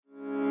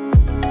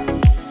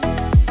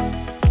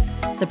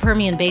The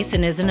Permian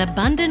Basin is an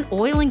abundant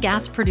oil and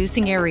gas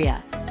producing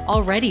area.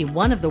 Already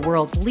one of the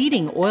world's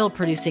leading oil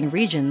producing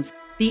regions,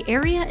 the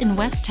area in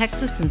West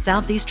Texas and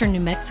southeastern New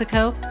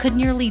Mexico could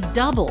nearly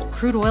double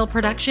crude oil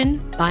production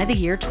by the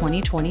year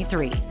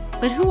 2023.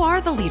 But who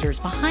are the leaders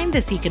behind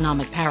this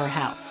economic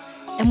powerhouse?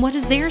 And what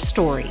is their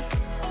story?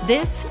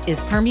 This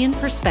is Permian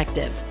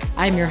Perspective.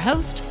 I'm your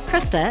host,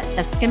 Krista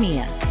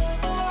Escamilla.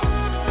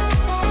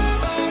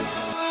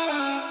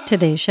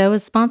 Today's show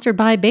is sponsored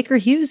by Baker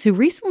Hughes, who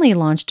recently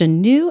launched a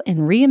new and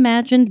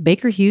reimagined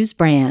Baker Hughes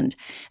brand.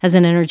 As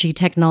an energy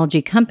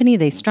technology company,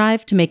 they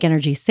strive to make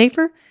energy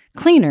safer,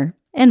 cleaner,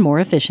 and more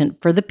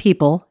efficient for the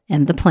people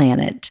and the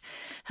planet.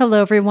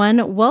 Hello,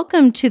 everyone.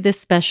 Welcome to this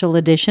special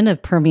edition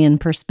of Permian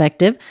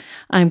Perspective.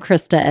 I'm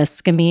Krista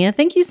Escamilla.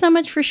 Thank you so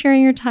much for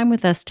sharing your time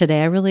with us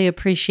today. I really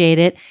appreciate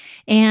it.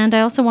 And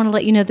I also want to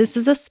let you know this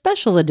is a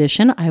special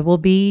edition. I will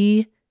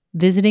be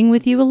visiting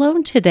with you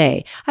alone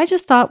today. I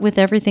just thought with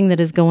everything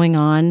that is going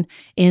on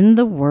in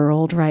the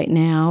world right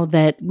now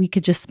that we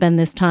could just spend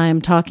this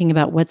time talking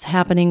about what's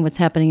happening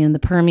in the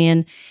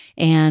Permian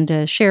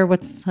and share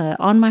what's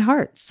on my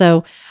heart.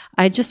 So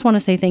I just want to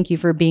say thank you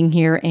for being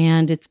here.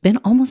 And it's been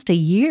almost a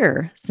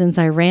year since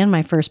I ran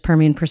my first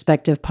Permian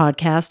Perspective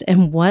podcast,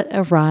 and what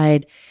a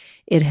ride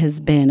it has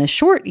been. A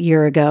short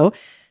year ago,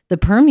 the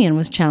Permian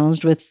was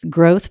challenged with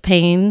growth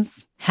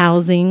pains,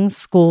 housing,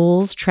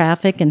 schools,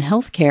 traffic, and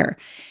healthcare.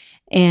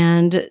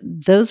 And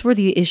those were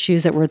the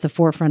issues that were at the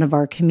forefront of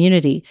our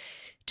community.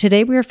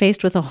 Today, we are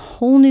faced with a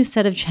whole new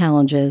set of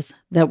challenges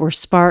that were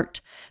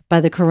sparked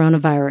by the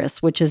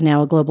coronavirus, which is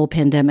now a global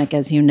pandemic,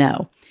 as you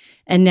know.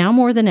 And now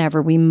more than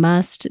ever, we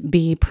must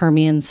be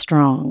Permian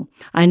strong.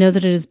 I know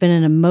that it has been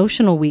an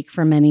emotional week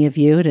for many of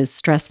you. It is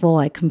stressful.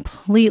 I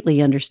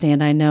completely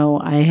understand. I know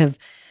I have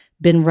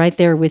been right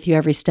there with you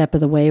every step of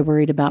the way,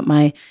 worried about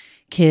my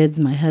kids,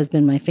 my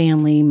husband, my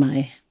family,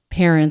 my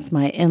parents,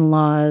 my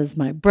in-laws,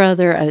 my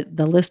brother,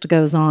 the list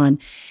goes on.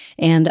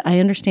 And I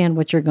understand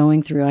what you're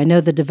going through. I know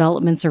the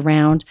developments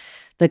around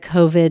the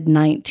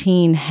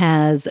COVID-19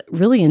 has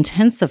really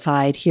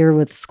intensified here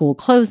with school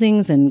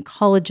closings and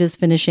colleges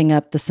finishing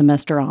up the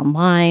semester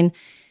online,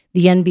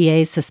 the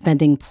NBA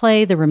suspending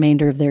play the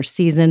remainder of their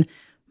season,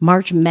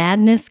 March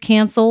Madness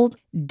canceled,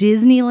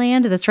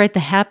 Disneyland, that's right, the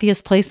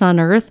happiest place on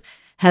earth,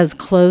 has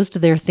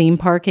closed their theme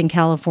park in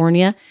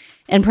California,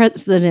 and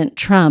President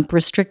Trump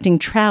restricting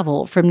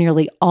travel from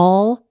nearly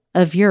all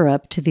of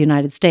Europe to the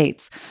United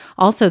States.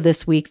 Also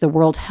this week, the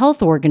World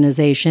Health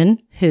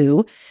Organization,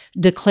 WHO,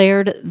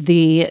 declared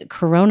the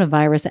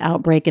coronavirus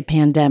outbreak a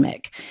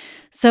pandemic.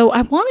 So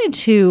I wanted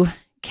to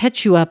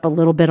catch you up a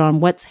little bit on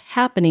what's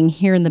happening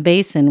here in the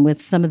basin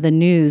with some of the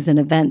news and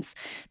events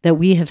that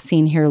we have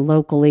seen here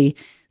locally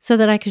so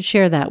that I could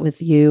share that with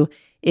you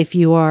if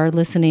you are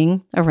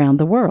listening around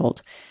the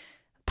world.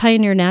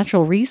 Pioneer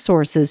Natural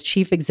Resources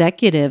Chief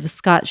Executive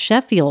Scott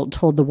Sheffield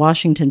told the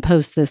Washington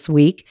Post this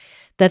week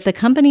that the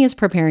company is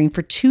preparing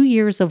for 2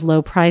 years of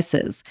low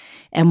prices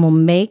and will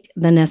make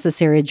the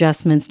necessary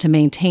adjustments to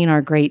maintain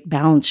our great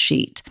balance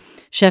sheet.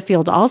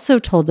 Sheffield also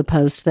told the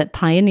Post that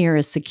Pioneer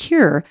is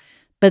secure,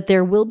 but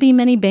there will be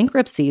many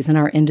bankruptcies in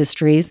our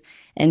industries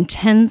and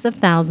tens of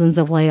thousands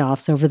of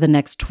layoffs over the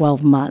next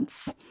 12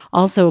 months.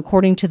 Also,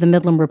 according to the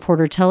Midland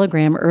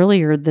Reporter-Telegram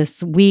earlier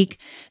this week,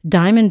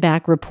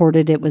 Diamondback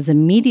reported it was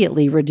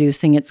immediately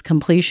reducing its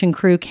completion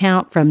crew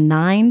count from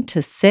 9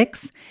 to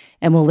 6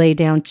 and will lay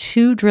down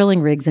 2 drilling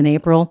rigs in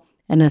April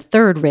and a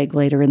 3rd rig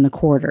later in the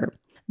quarter.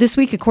 This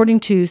week,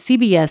 according to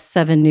CBS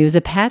 7 News,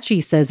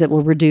 Apache says it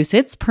will reduce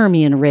its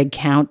Permian rig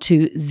count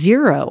to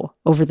 0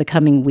 over the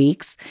coming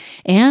weeks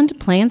and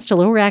plans to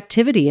lower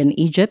activity in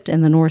Egypt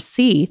and the North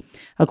Sea,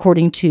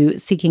 according to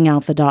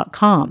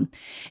SeekingAlpha.com.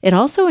 It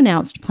also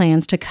announced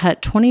plans to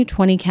cut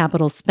 2020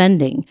 capital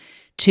spending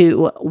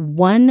to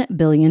 $1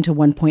 billion to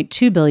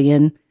 $1.2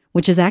 billion,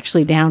 which is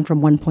actually down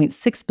from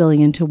 $1.6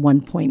 billion to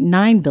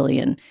 $1.9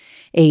 billion,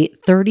 a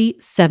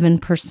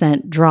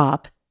 37%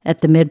 drop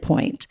at the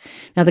midpoint.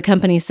 Now, the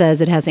company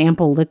says it has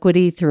ample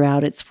liquidity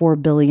throughout its $4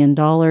 billion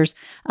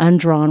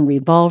undrawn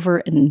revolver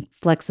and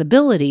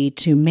flexibility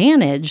to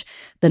manage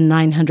the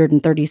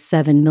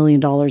 $937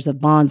 million of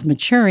bonds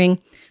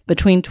maturing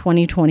between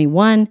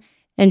 2021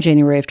 and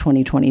January of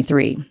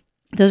 2023.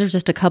 Those are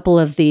just a couple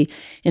of the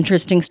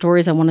interesting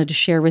stories I wanted to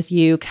share with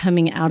you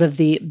coming out of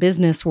the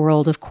business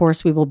world. Of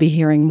course, we will be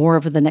hearing more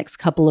over the next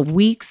couple of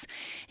weeks,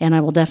 and I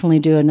will definitely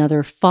do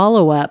another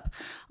follow-up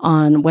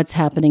on what's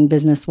happening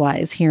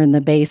business-wise here in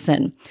the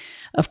basin.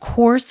 Of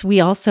course, we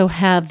also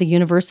have the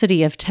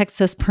University of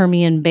Texas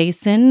Permian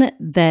Basin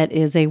that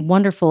is a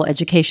wonderful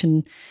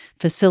education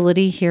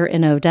facility here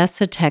in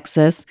Odessa,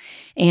 Texas,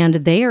 and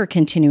they are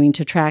continuing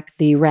to track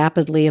the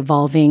rapidly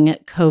evolving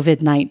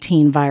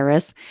COVID-19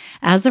 virus.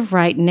 As of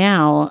right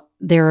now,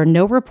 there are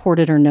no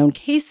reported or known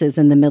cases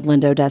in the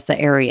Midland-Odessa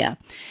area.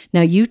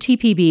 Now,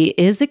 UTPB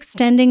is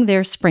extending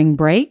their spring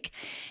break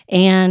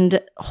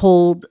and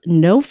hold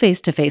no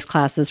face-to-face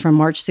classes from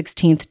March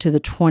 16th to the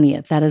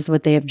 20th. That is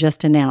what they have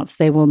just announced.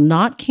 They will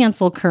not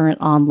cancel current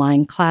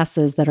online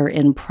classes that are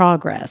in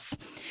progress.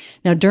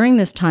 Now, during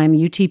this time,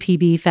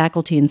 UTPB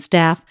faculty and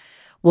staff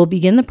will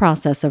begin the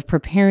process of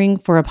preparing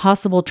for a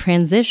possible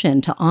transition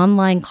to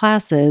online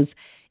classes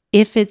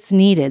if it's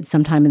needed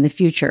sometime in the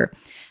future.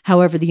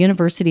 However, the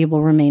university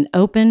will remain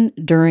open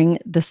during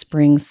the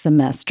spring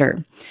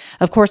semester.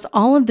 Of course,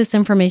 all of this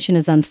information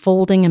is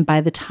unfolding, and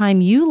by the time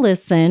you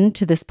listen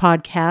to this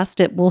podcast,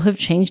 it will have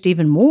changed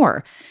even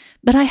more.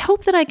 But I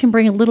hope that I can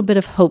bring a little bit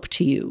of hope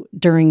to you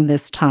during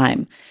this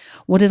time.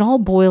 What it all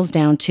boils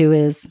down to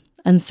is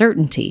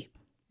uncertainty.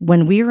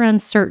 When we are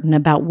uncertain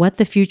about what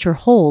the future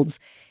holds,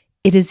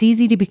 it is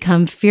easy to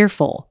become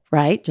fearful,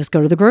 right? Just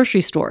go to the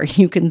grocery store.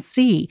 You can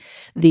see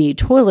the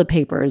toilet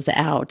papers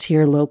out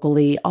here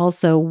locally,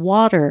 also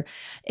water,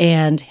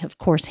 and of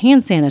course,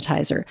 hand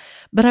sanitizer.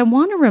 But I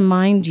want to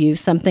remind you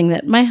something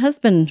that my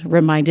husband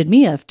reminded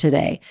me of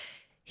today.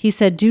 He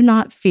said, "Do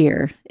not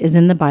fear" is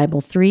in the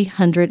Bible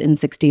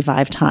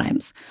 365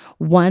 times,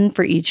 one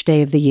for each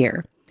day of the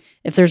year.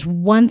 If there's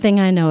one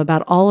thing I know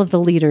about all of the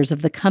leaders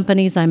of the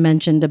companies I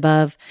mentioned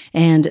above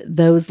and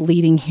those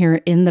leading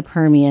here in the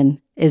Permian,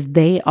 is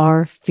they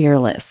are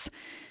fearless.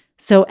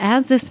 So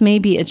as this may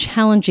be a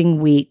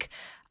challenging week,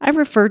 I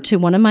refer to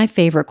one of my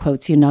favorite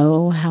quotes. You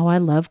know how I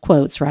love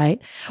quotes,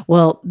 right?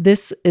 Well,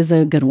 this is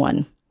a good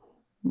one.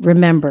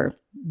 Remember,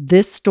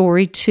 this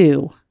story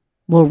too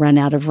will run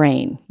out of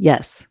rain.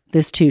 Yes,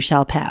 this too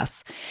shall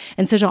pass.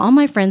 And so to all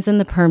my friends in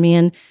the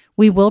Permian,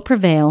 we will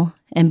prevail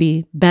and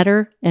be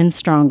better and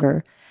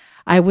stronger.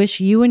 I wish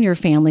you and your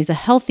families a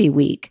healthy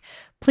week.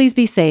 Please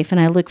be safe,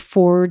 and I look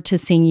forward to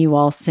seeing you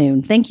all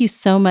soon. Thank you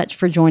so much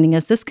for joining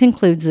us. This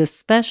concludes this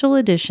special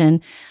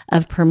edition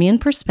of Permian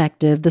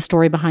Perspective, the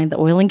story behind the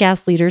oil and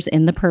gas leaders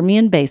in the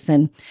Permian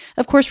Basin.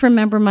 Of course,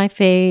 remember my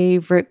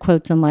favorite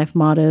quotes and life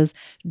mottos: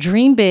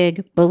 dream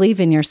big, believe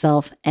in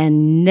yourself,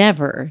 and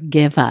never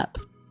give up.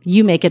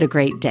 You make it a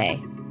great day.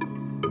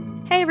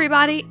 Hey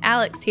everybody,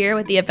 Alex here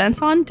with the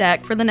events on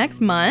deck for the next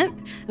month.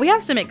 We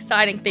have some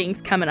exciting things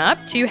coming up,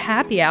 2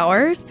 happy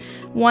hours,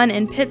 one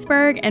in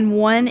Pittsburgh and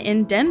one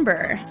in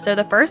Denver. So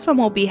the first one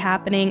will be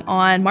happening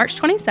on March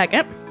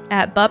 22nd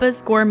at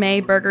Bubba's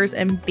Gourmet Burgers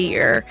and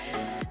Beer.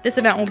 This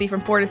event will be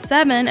from 4 to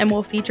 7 and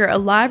will feature a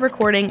live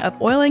recording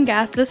of Oil and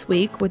Gas This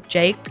Week with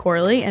Jake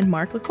Corley and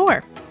Mark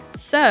LaCour.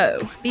 So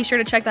be sure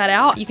to check that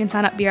out. You can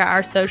sign up via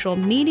our social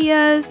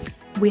medias.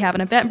 We have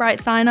an Eventbrite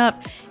sign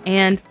up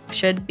and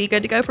should be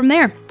good to go from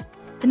there.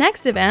 The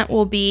next event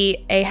will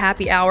be a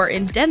happy hour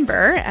in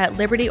Denver at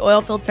Liberty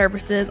Oilfield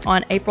Services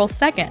on April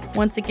 2nd.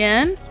 Once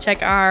again,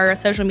 check our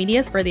social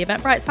medias for the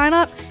Eventbrite sign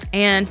up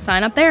and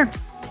sign up there.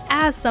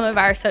 As some of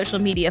our social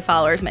media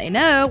followers may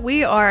know,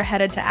 we are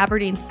headed to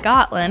Aberdeen,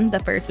 Scotland the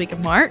first week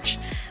of March,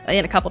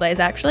 in a couple days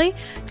actually,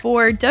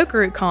 for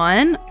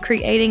DokaruCon,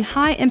 creating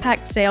high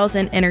impact sales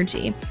in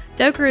energy.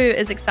 Dokaru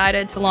is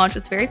excited to launch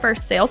its very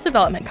first sales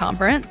development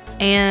conference,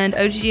 and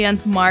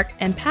OGGN's Mark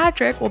and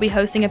Patrick will be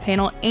hosting a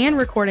panel and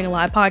recording a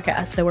live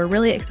podcast, so we're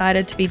really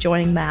excited to be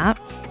joining that.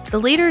 The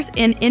Leaders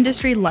in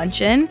Industry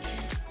Luncheon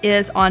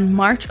is on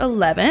March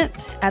 11th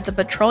at the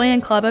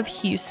Petroleum Club of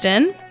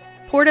Houston.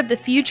 Port of the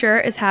Future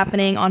is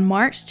happening on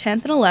March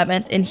 10th and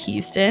 11th in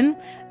Houston.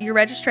 Your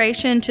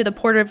registration to the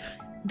Port of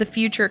the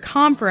Future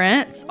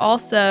conference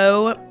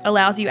also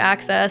allows you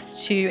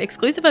access to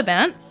exclusive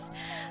events,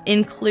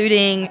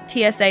 including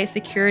TSA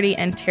Security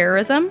and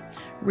Terrorism,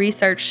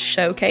 Research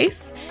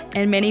Showcase,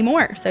 and many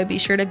more. So be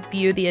sure to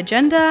view the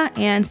agenda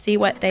and see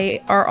what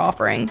they are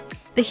offering.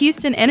 The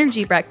Houston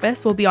Energy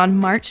Breakfast will be on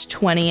March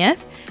 20th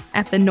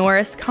at the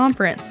Norris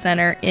Conference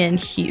Center in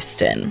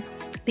Houston.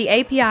 The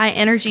API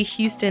Energy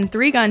Houston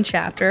 3-Gun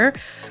chapter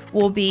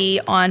will be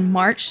on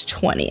March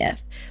 20th.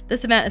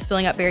 This event is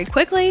filling up very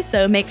quickly,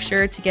 so make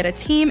sure to get a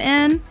team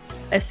in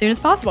as soon as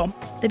possible.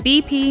 The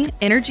BP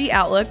Energy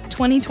Outlook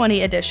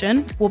 2020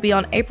 edition will be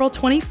on April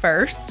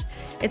 21st.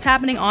 It's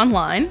happening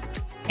online,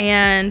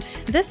 and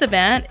this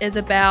event is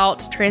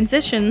about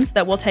transitions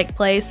that will take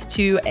place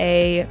to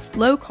a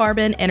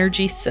low-carbon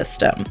energy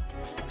system.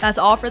 That's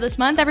all for this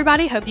month,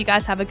 everybody. Hope you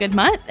guys have a good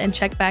month, and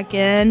check back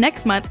in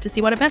next month to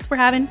see what events we're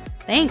having.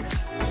 Thanks.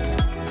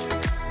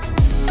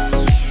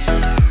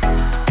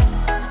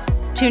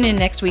 Tune in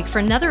next week for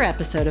another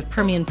episode of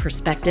Permian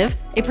Perspective,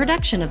 a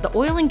production of the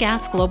Oil and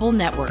Gas Global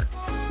Network.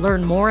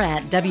 Learn more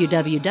at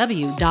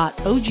www.oggn.com.